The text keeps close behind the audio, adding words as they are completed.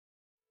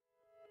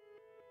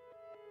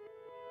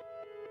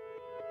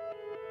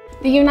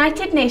The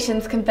United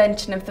Nations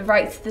Convention of the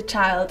Rights of the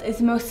Child is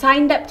the most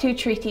signed up to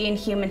treaty in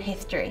human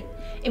history.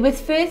 It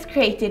was first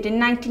created in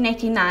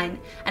 1989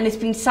 and has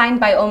been signed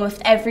by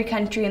almost every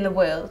country in the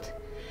world.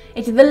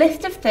 It is a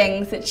list of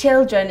things that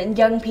children and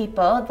young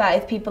people,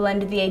 that is people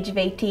under the age of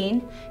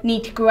 18,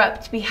 need to grow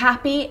up to be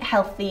happy,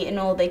 healthy and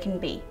all they can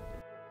be.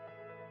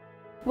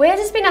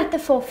 Wales has been at the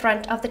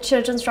forefront of the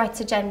children's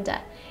rights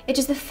agenda. It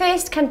is the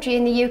first country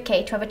in the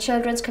UK to have a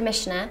Children's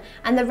Commissioner,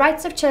 and the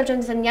Rights of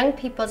Children's and Young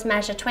People's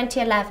Measure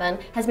 2011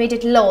 has made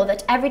it law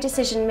that every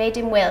decision made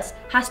in Wales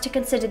has to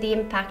consider the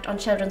impact on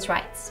children's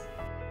rights.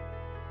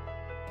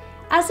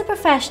 As a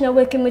professional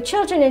working with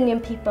children and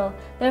young people,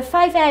 there are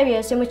 5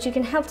 areas in which you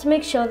can help to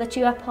make sure that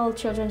you uphold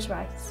children's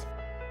rights.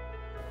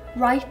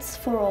 Rights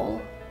for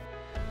all.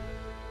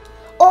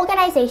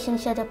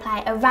 Organisations should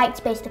apply a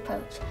rights-based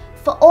approach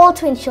for all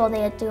to ensure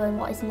they are doing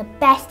what is in the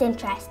best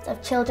interests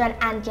of children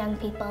and young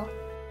people.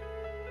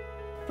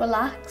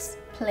 Relax,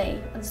 play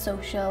and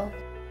social.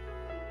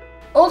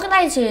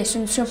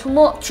 Organisations should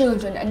promote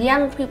children and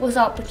young people's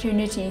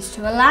opportunities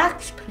to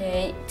relax,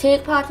 play,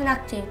 take part in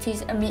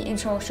activities and meet in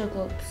social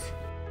groups.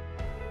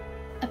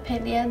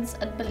 Opinions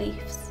and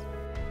beliefs.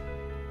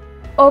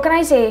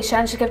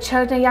 Organisations should give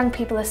children and young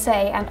people a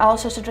say and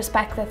also should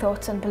respect their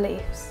thoughts and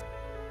beliefs.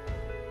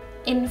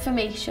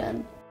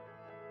 Information.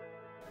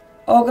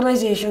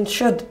 Organisations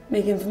should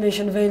make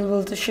information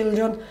available to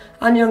children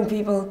and young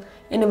people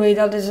in a way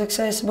that is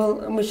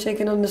accessible and which they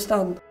can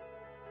understand.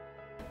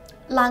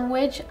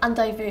 Language and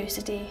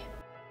diversity.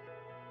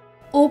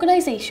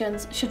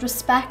 Organisations should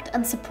respect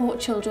and support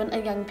children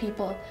and young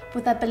people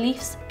with their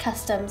beliefs,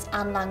 customs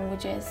and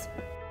languages.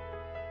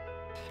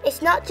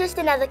 It's not just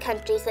in other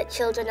countries that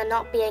children are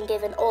not being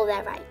given all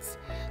their rights.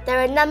 There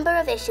are a number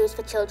of issues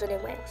for children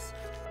in Wales.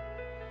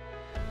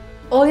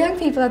 All young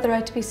people have the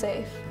right to be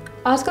safe.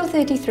 Article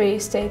 33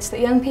 states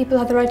that young people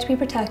have the right to be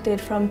protected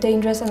from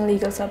dangerous and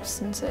illegal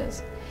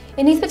substances.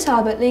 In Neath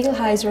Talbot, legal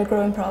highs are a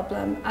growing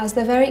problem as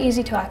they're very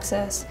easy to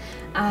access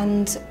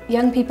and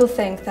young people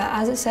think that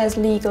as it says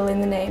legal in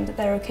the name that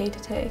they're okay to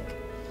take.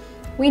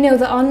 We know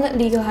that on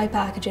legal high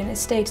packaging it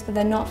states that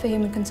they're not for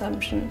human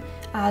consumption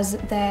as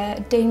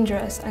they're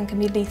dangerous and can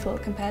be lethal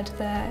compared to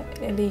their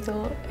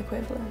illegal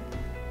equivalent.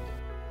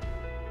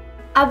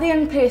 As a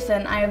young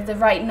person, I have the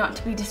right not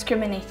to be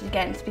discriminated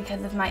against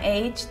because of my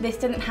age. This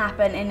didn't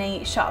happen in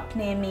a shop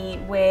near me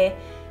where,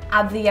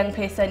 as a young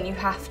person, you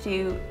have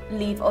to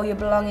leave all your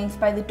belongings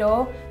by the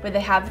door, where they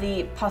have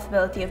the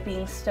possibility of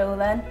being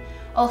stolen.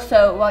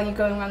 Also, while you're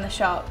going around the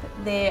shop,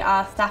 there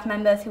are staff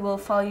members who will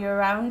follow you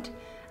around,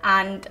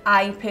 and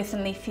I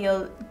personally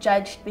feel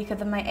judged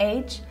because of my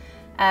age.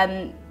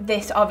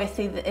 This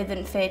obviously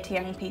isn't fair to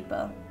young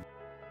people.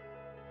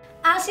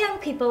 As young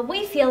people,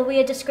 we feel we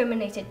are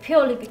discriminated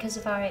purely because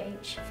of our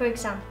age. For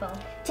example,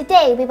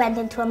 today we went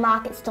into a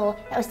market store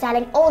that was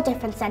selling all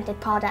different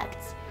scented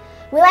products.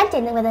 We went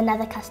in with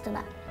another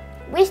customer.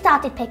 We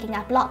started picking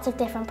up lots of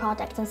different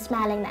products and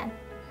smelling them.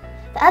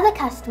 The other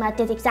customer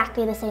did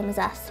exactly the same as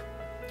us.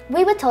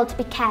 We were told to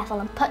be careful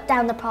and put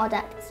down the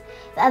products.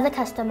 The other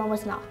customer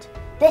was not.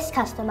 This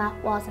customer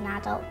was an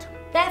adult.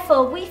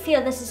 Therefore, we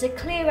feel this is a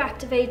clear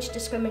act of age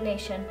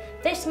discrimination.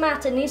 This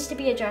matter needs to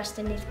be addressed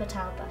in Neath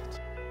Talbot.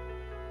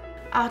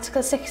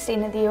 Article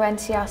 16 of the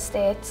UNCR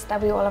states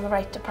that we all have a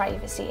right to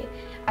privacy.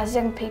 As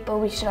young people,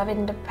 we should have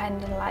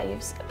independent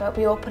lives, but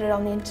we all put it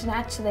on the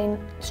internet so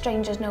then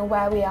strangers know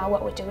where we are,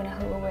 what we're doing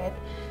and who we're with.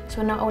 So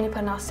we're not only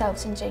putting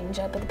ourselves in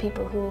danger, but the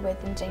people who we're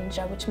with in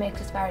danger, which makes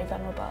us very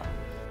vulnerable.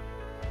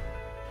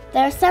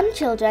 There are some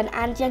children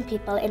and young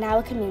people in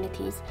our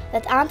communities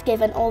that aren't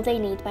given all they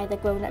need by the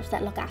grown-ups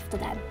that look after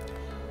them.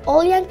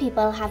 All young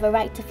people have a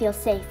right to feel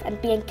safe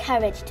and be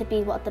encouraged to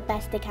be what the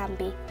best they can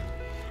be.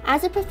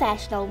 As a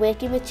professional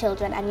working with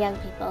children and young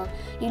people,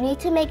 you need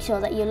to make sure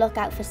that you look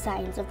out for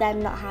signs of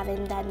them not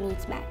having their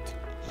needs met.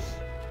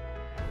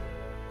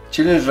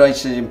 Children's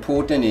rights are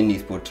important in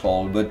Neath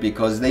Talbot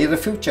because they are the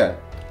future,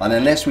 and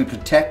unless we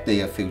protect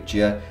their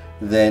future,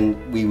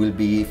 then we will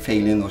be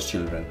failing those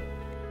children.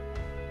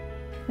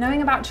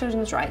 Knowing about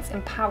children's rights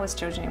empowers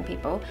children and young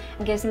people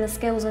and gives them the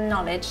skills and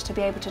knowledge to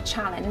be able to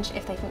challenge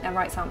if they think their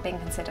rights aren't being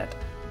considered.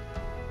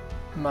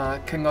 Mae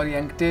cyngor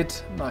ieuenctid,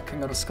 mae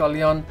cyngor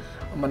ysgolion,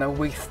 ond mae yna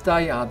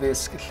weithdai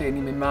addysg lle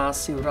ni'n mynd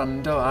mas i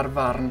wrando ar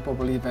farn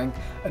bobl ifanc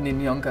yn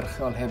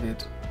uniongyrchol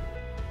hefyd.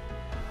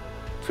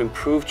 To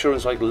improve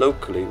children's rights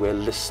locally, we're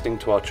listening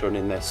to our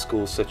children in their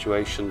school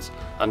situations,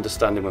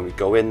 understanding when we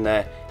go in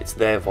there, it's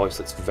their voice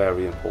that's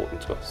very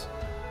important to us.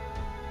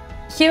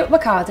 Here at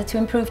WCADA, to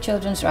improve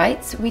children's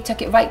rights, we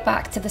took it right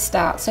back to the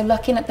start, so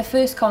looking at the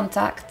first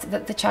contact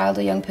that the child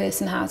or young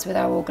person has with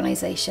our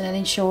organisation and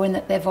ensuring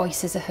that their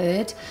voices are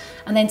heard,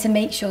 and then to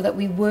make sure that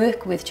we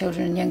work with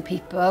children and young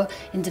people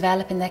in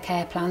developing their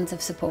care plans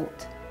of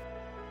support.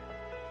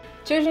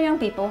 Children and young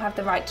people have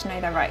the right to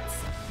know their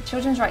rights. The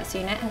Children's Rights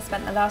Unit has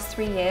spent the last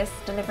 3 years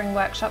delivering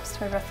workshops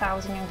to over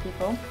 1,000 young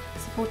people,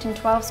 supporting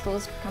 12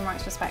 schools to become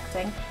rights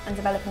respecting and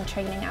developing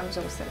training and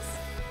resources.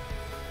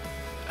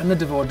 Yn y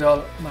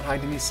dyfodol, mae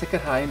rhaid i ni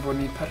sicrhau bod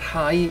ni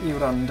parhau i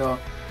wrando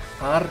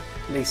ar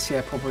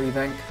leisiau pobl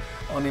ifanc,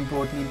 ond ein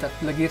bod ni'n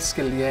datblygu'r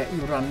sgiliau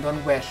i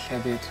wrando'n well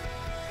hefyd.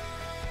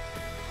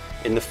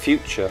 In the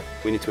future,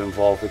 we need to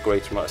involve the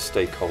greater amount of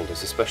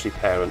stakeholders, especially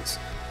parents,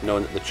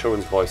 knowing that the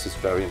children's voice is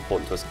very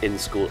important to us in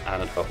school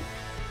and at home.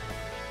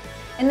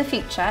 In the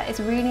future, it's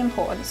really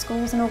important that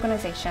schools and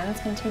organisations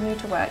continue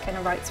to work in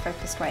a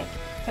rights-focused way,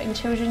 putting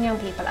children and young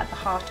people at the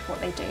heart of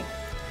what they do.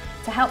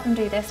 To help them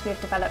do this, we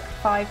have developed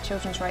 5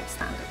 children's rights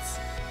standards.